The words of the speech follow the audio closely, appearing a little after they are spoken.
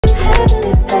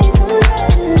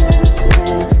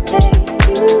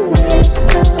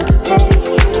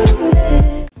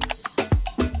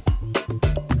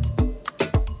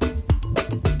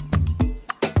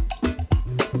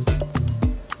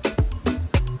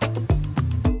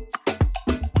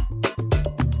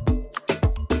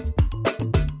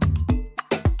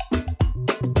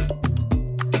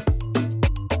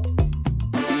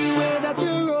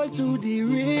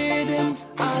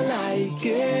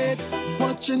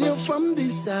Watching you from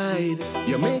this side,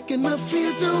 you're making me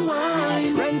feel to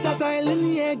wine. Rent a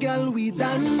island, yeah, girl, we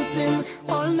dancing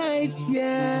all night,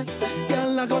 yeah.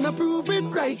 Girl, I'm gonna prove it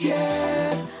right,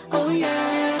 yeah. Oh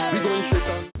yeah, we going straight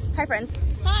on. Hi friends.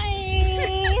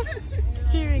 Hi.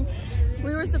 Cheering.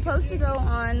 We were supposed to go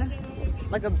on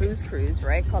like a booze cruise,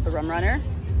 right? Called the Rum Runner.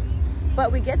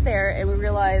 But we get there and we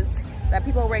realize that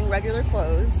people are wearing regular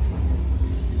clothes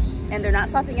and they're not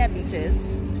stopping at beaches.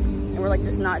 And we're like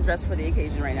just not dressed for the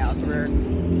occasion right now. So we're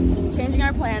changing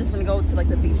our plans. We're gonna go to like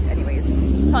the beach anyways.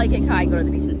 Probably get Kai and go to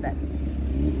the beach instead.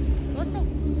 So let's go.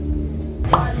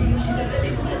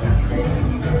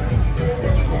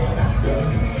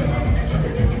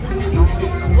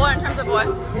 What in terms of what?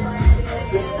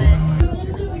 Is it?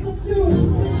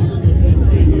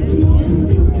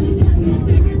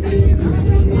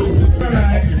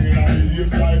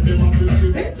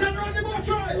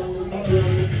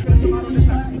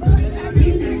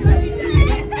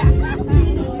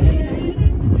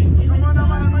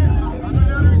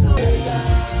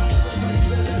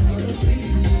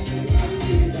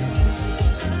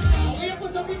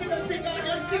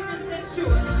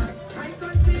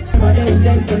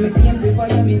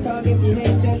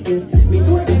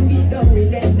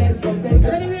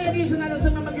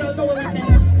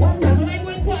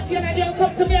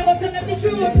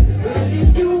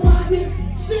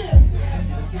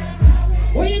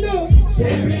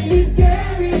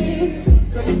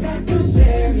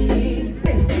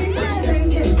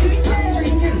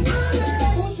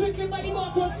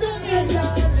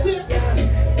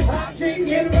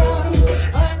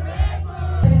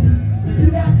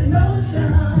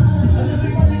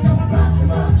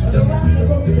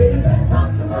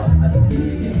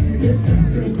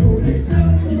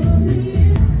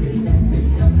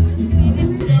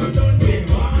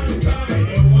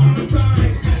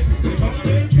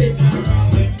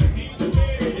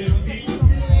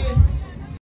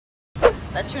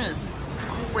 That tune is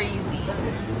crazy.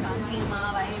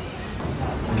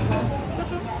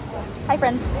 Hi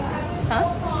friends. Huh?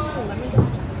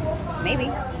 Maybe.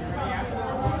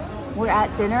 We're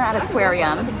at dinner at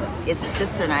Aquarium. It's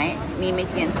sister night, me,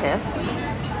 Mickey, and Tiff.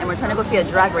 And we're trying to go see a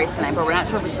drag race tonight, but we're not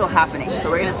sure if it's still happening.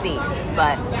 So we're gonna see.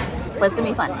 But it's gonna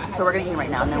be fun. So we're gonna eat right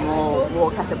now and then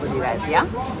we'll catch up with you guys, yeah?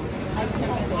 Hi.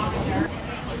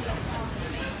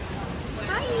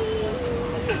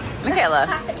 Michaela.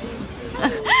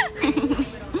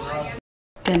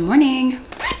 Good morning.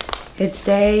 It's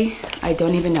day, I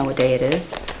don't even know what day it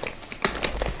is,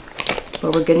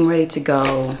 but we're getting ready to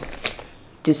go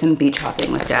do some beach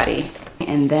hopping with Daddy.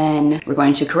 And then we're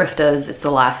going to Carifta's. It's the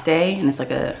last day and it's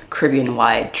like a Caribbean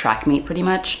wide track meet pretty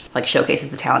much. Like showcases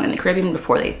the talent in the Caribbean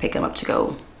before they pick them up to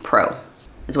go pro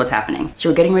is what's happening. So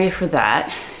we're getting ready for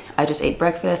that. I just ate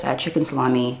breakfast. I had chicken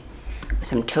salami with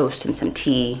some toast and some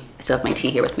tea. I still have my tea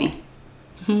here with me.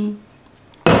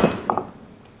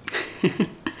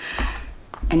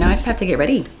 And now I just have to get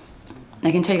ready.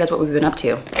 I can tell you guys what we've been up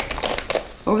to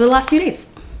over the last few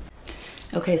days.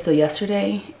 Okay, so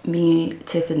yesterday, me,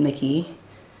 Tiff, and Mickey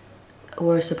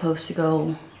were supposed to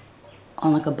go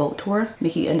on like a boat tour.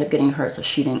 Mickey ended up getting hurt, so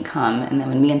she didn't come. And then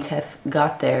when me and Tiff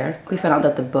got there, we found out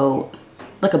that the boat,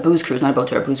 like a booze cruise, not a boat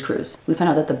tour, a booze cruise. We found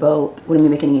out that the boat wouldn't be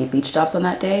making any beach stops on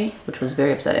that day, which was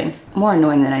very upsetting. More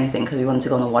annoying than anything because we wanted to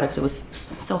go in the water because it was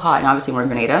so hot, and obviously we're in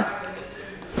Grenada.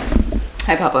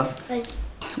 Hi, Papa. Hi.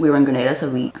 We were in Grenada, so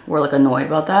we were like annoyed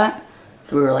about that.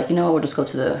 So we were like, you know what, we'll just go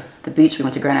to the beach. We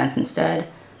went to Grenada instead.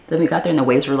 But then we got there and the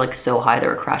waves were like so high, they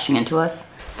were crashing into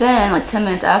us. Then like 10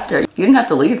 minutes after, you didn't have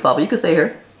to leave, Papa, you could stay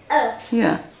here. Oh.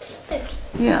 Yeah. Thanks.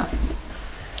 Yeah.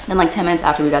 Then like 10 minutes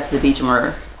after we got to the beach and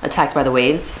were attacked by the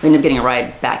waves, we ended up getting a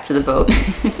ride back to the boat.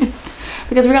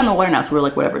 Because we got in the water now, so we were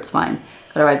like, whatever, it's fine.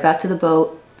 Got a ride back to the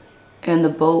boat, and the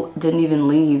boat didn't even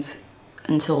leave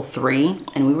until 3,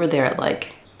 and we were there at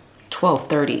like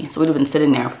 12:30. So we'd have been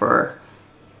sitting there for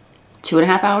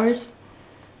 2.5 hours.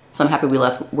 So I'm happy we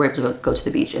left, we're able to go to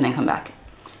the beach and then come back.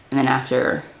 And then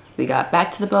after we got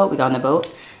back to the boat, we got on the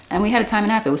boat and we had a time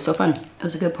and a half. It was so fun. It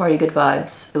was a good party, good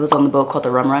vibes. It was on the boat called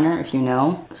the Rum Runner, if you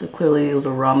know. So clearly it was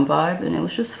a rum vibe and it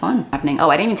was just fun happening. Oh,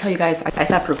 I didn't even tell you guys, I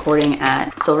stopped recording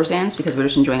at Silver Sands because we were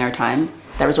just enjoying our time.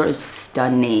 That resort is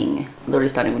stunning, literally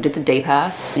stunning. We did the day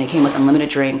pass and it came with unlimited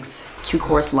drinks,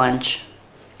 2-course lunch,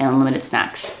 and unlimited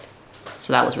snacks.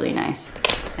 So that was really nice.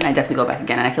 And I definitely go back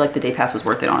again. And I feel like the day pass was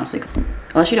worth it, honestly.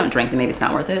 Unless you don't drink, then maybe it's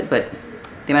not worth it. But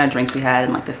the amount of drinks we had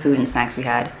and like the food and snacks we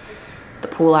had, the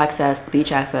pool access, the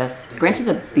beach access. Granted,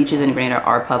 the beaches in Grenada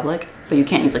are public, but you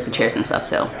can't use like the chairs and stuff.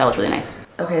 So that was really nice.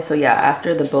 Okay, so yeah,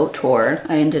 after the boat tour,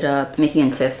 I ended up Mickey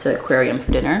and Tiff to Aquarium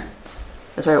for dinner.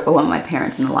 That's where I went with my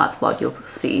parents in the last vlog you'll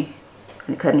see.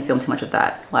 I couldn't film too much of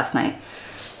that last night.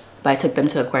 But I took them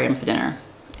to aquarium for dinner.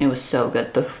 It was so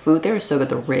good. The food there is so good.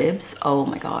 The ribs, oh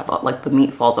my God. Like the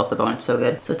meat falls off the bone, it's so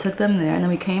good. So I took them there and then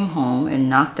we came home and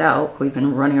knocked out. We've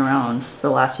been running around for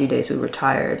the last few days. We were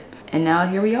tired. And now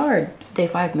here we are, day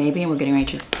 5 maybe, and we're getting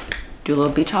ready to do a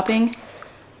little beach hopping.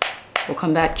 We'll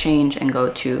come back, change, and go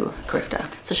to Carifta.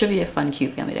 So it should be a fun,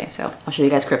 cute family day. So I'll show you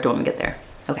guys Carifta when we get there.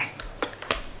 Okay.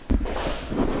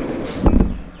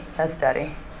 That's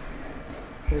Daddy.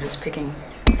 He was just picking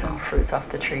some fruits off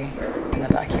the tree in the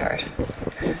backyard.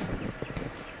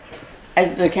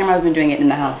 The camera's been doing it in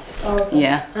the house. Oh, okay.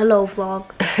 Yeah. Hello,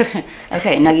 vlog.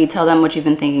 Okay, Nuggie, tell them what you've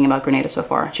been thinking about Grenada so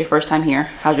far. It's your first time here.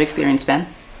 How's your experience been?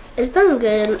 It's been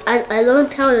good. I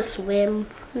learned how to swim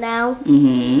now.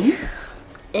 Mm-hmm.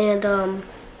 And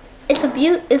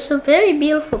it's a very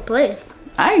beautiful place.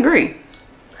 I agree.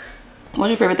 What's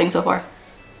your favorite thing so far?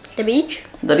 The beach.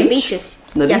 The beach? The beaches.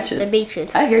 The yes, beaches. the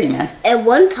beaches. I hear you, man. And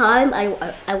one time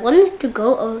I wanted to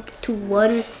go to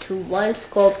one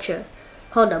sculpture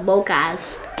called the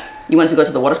Bocas. You wanted to go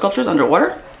to the water sculptures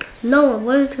underwater? No, I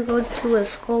wanted to go to a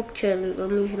sculpture. Let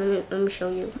me show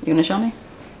you. You gonna show me?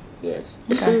 Yes.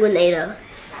 It's Okay. in Grenada.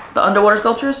 The underwater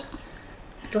sculptures?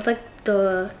 It's like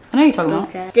the I know you're talking about.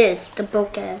 Bocas. This, the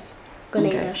Bocas.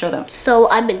 Grenada. Okay, show them. So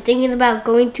I've been thinking about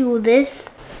going to this.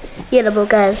 Yeah, the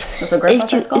Bocas. That's a grandpa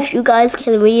size skull? If you guys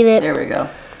can read it. There we go.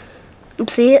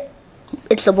 See it?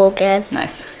 It's the Bocas.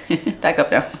 Nice. Back up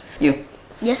now. You.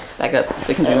 Yeah. Back up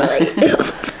so you can do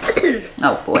that.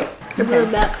 Oh boy. Okay.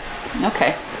 Back.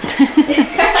 Okay.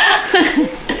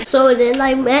 So then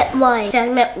I met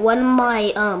one of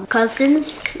my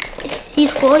cousins.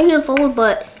 He's 4 years old,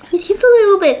 but he's a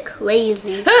little bit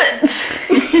crazy.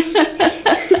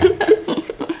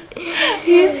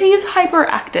 He's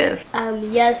hyperactive.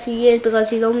 Yes, he is because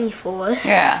he's only 4.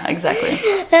 Yeah, exactly.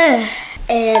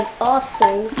 And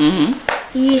also,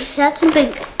 he hasn't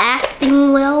been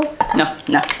acting well. No.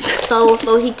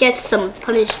 So he gets some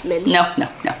punishment. No.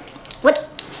 What?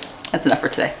 That's enough for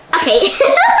today. Okay.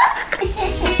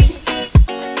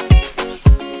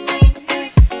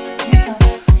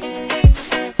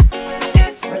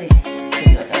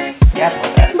 Yes,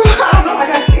 like that. I don't know, I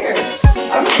got scared. I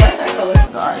don't like that color.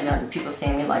 God, you know, people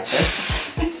seeing me like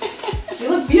this. You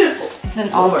look beautiful. This is an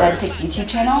authentic YouTube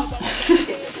channel.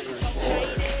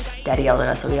 Daddy yelled at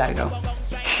us, so we gotta go.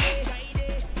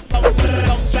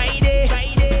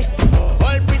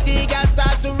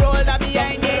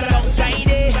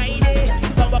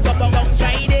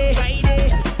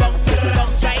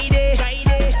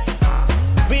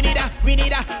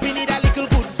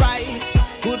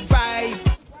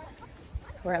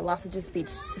 We're at Losages Beach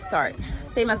to start.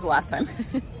 Same as the last time.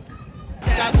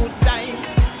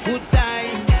 Good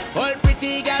time. All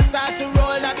pretty girls start to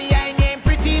roll up behind you, ain't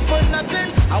pretty for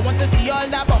nothing. I want to see all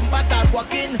the bumpers start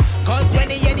walking, cause when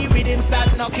they hear the rhythm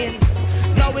start knocking,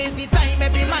 now is the time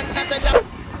every man that a jump.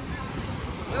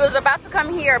 We was about to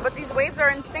come here, but these waves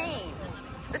are insane.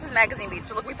 This is Magazine Beach.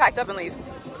 So look, we packed up and leave.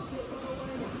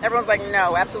 Everyone's like,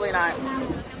 no, absolutely not.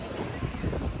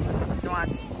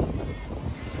 Watch.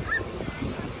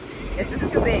 It's just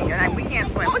too big, and we can't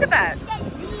swim. Look at that.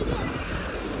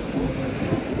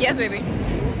 Yes, baby.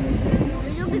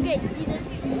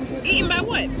 Eaten by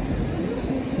what?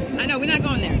 I know, we're not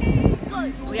going there.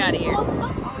 We out of here.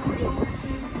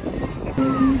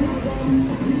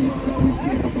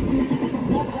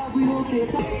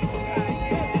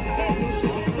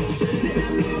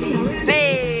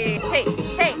 Hey, hey,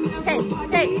 hey, hey,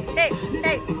 hey, hey,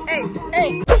 hey, hey,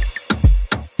 hey.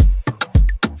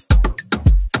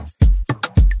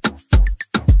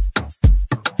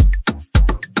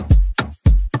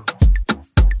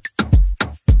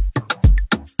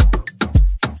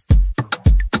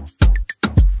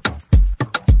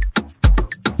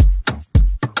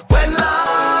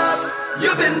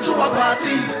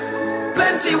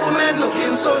 Plenty women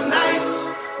looking so nice.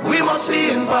 We must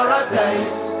be in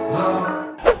paradise.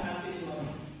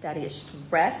 Daddy is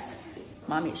stressed.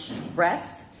 Mommy is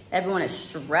stressed. Everyone is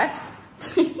stressed.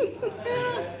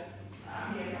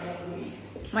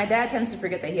 My dad tends to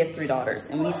forget that he has 3 daughters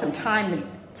and we need some time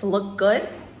to look good.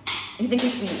 He thinks he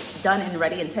should be done and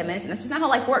ready in 10 minutes, and that's just not how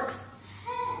life works.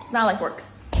 It's not how life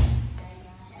works.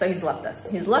 So he's left us.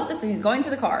 He's left us and he's going to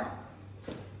the car.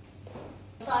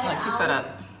 Look, he's fed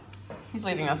up. He's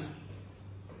leaving us.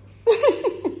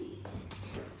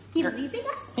 He's leaving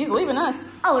us? He's leaving us.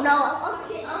 Oh no,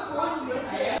 okay, I'm going with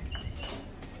him.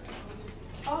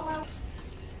 I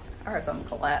heard something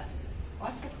collapse.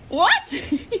 What?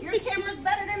 Your camera's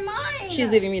better than mine. She's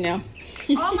leaving me now.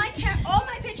 All my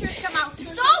pictures come out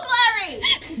so blurry.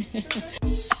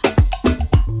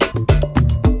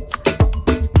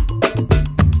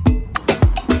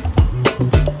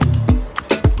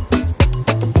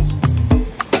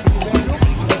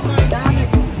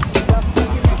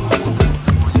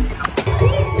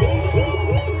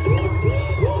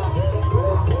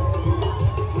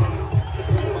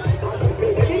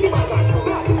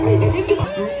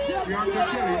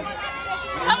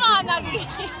 Come on, Nuggie.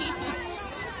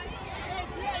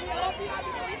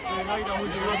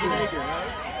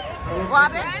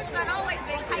 Robin? Grandson always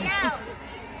been Kayao.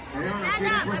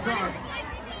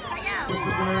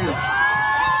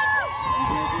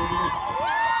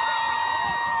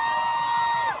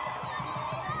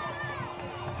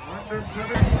 Is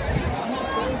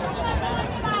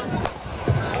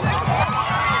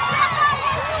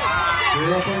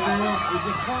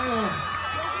the final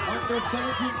under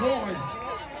 17 boys.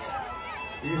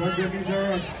 800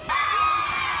 meter.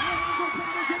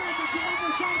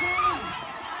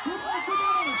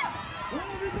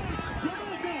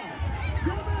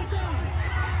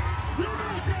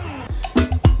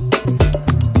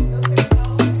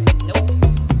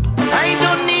 I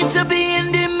don't need to be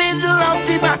in the middle of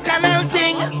the bacchanal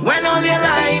thing. When all you're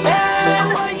lying,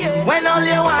 when all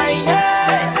you're whining,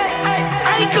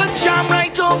 I could jam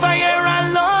right over here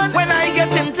alone. When I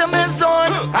get into my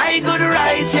zone, I could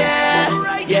write, yeah,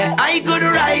 I could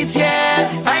write, yeah.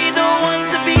 I don't want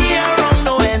to be around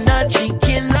no energy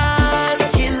killers.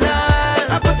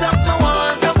 I put up my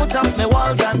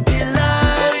walls and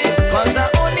pillars, 'cause I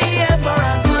only here for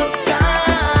a good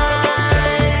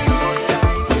time.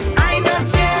 I'm not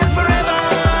here forever.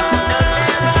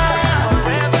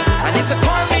 And you could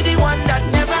call me the one that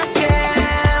never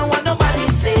care what nobody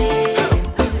say.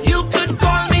 You could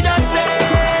call me Dante.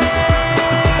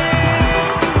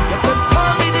 You could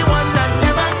call me the one that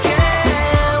never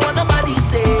care what nobody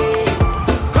say.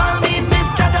 Call me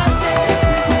Mr. Dante.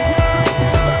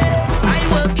 I'm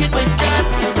working with God.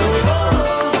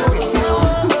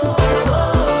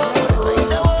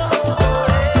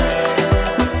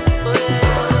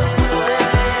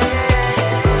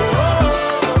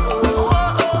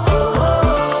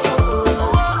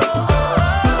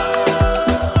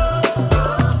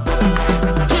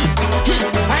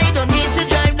 I don't need to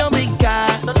drive no big car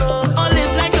or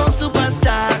live like no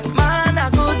superstar. Man, a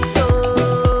good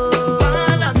soul.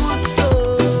 Man, a good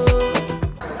soul.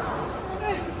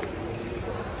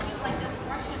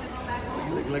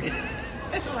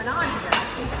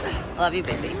 Love you,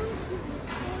 baby.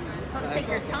 Take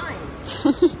your time.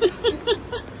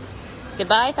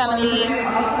 Goodbye, family.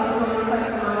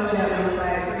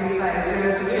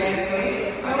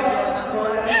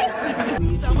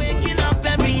 So waking up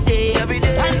every day,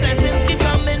 and blessings keep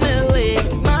coming my way.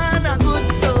 Man, a good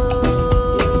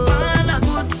soul. Man, a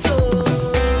good soul.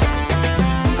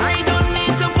 I don't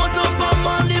need to photo bomb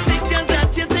all the pictures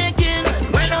that you're taking.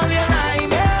 When all you're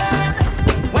lying,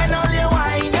 when all you're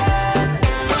whining,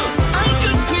 I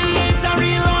could create a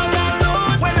reel all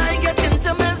alone. When I get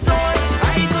into my zone,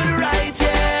 I could write,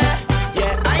 yeah,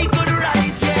 I could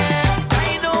write, yeah.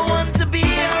 I don't want to be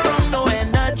around no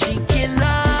energy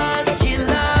killers.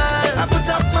 I put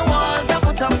up my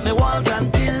walls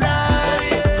and pillars,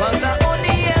 'cause I only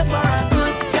here for a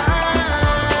good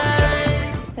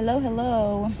time.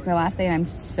 Hello. It's my last day and I'm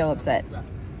so upset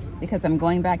because I'm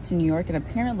going back to New York and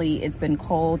apparently it's been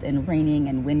cold and raining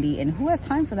and windy, and who has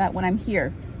time for that when I'm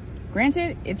here?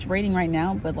 Granted, it's raining right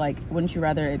now, but like, wouldn't you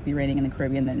rather it be raining in the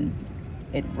Caribbean than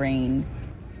it rain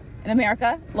in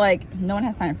America? Like, no one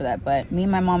has time for that. But me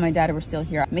and my mom and my dad were still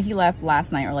here. Mickey left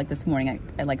last night, or like this morning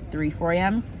at like 3-4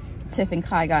 a.m. Tiff and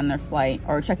Kai got on their flight,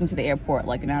 or checked into the airport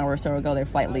like an hour or so ago. Their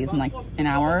flight leaves in like an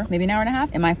hour, maybe an hour and a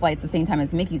half. And my flight's the same time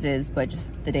as Mickey's is, but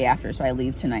just the day after, so I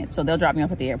leave tonight. So they'll drop me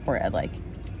off at the airport at like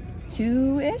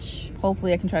 2-ish.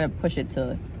 Hopefully I can try to push it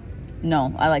to,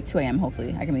 no, I like 2 a.m.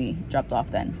 Hopefully I can be dropped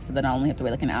off then. So then I only have to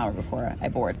wait like an hour before I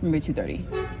board, maybe 2:30.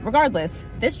 Regardless,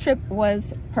 this trip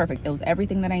was perfect. It was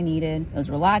everything that I needed. It was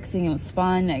relaxing, it was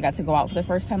fun. I got to go out for the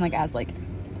first time like as like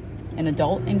an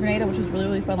adult in Grenada, which was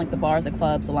really fun. Like the bars, the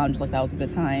clubs, the lounges, like that was a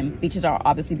good time. Beaches are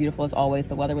obviously beautiful as always.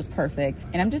 The weather was perfect.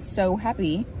 And I'm just so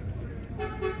happy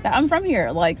that I'm from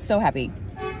here, like so happy.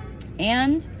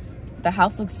 And the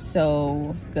house looks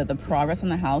so good. The progress on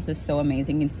the house is so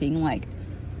amazing, and seeing like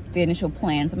the initial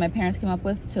plans that my parents came up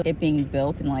with to it being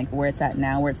built and like where it's at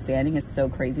now, where it's standing, is so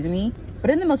crazy to me, but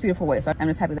in the most beautiful way. So I'm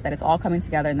just happy that it's all coming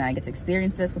together and that I get to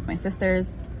experience this with my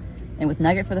sisters and with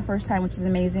Nugget for the first time, which is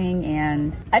amazing.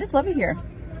 And I just love it here.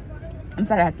 I'm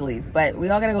sad I have to leave, but we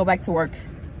all gotta go back to work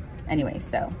anyway.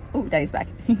 So, ooh, Daddy's back.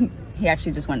 He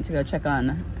actually just went to go check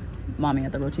on Mommy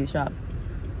at the roti shop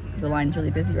because the line's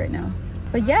really busy right now.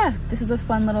 But yeah, this was a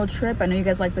fun little trip. I know you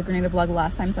guys liked the Grenada vlog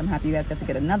last time, so I'm happy you guys got to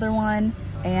get another one.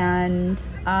 And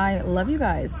I love you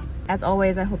guys. As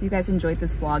always, I hope you guys enjoyed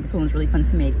this vlog. This one was really fun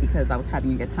to make because I was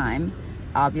having a good time,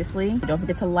 obviously. Don't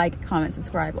forget to like, comment,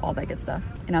 subscribe, all that good stuff.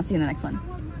 And I'll see you in the next one.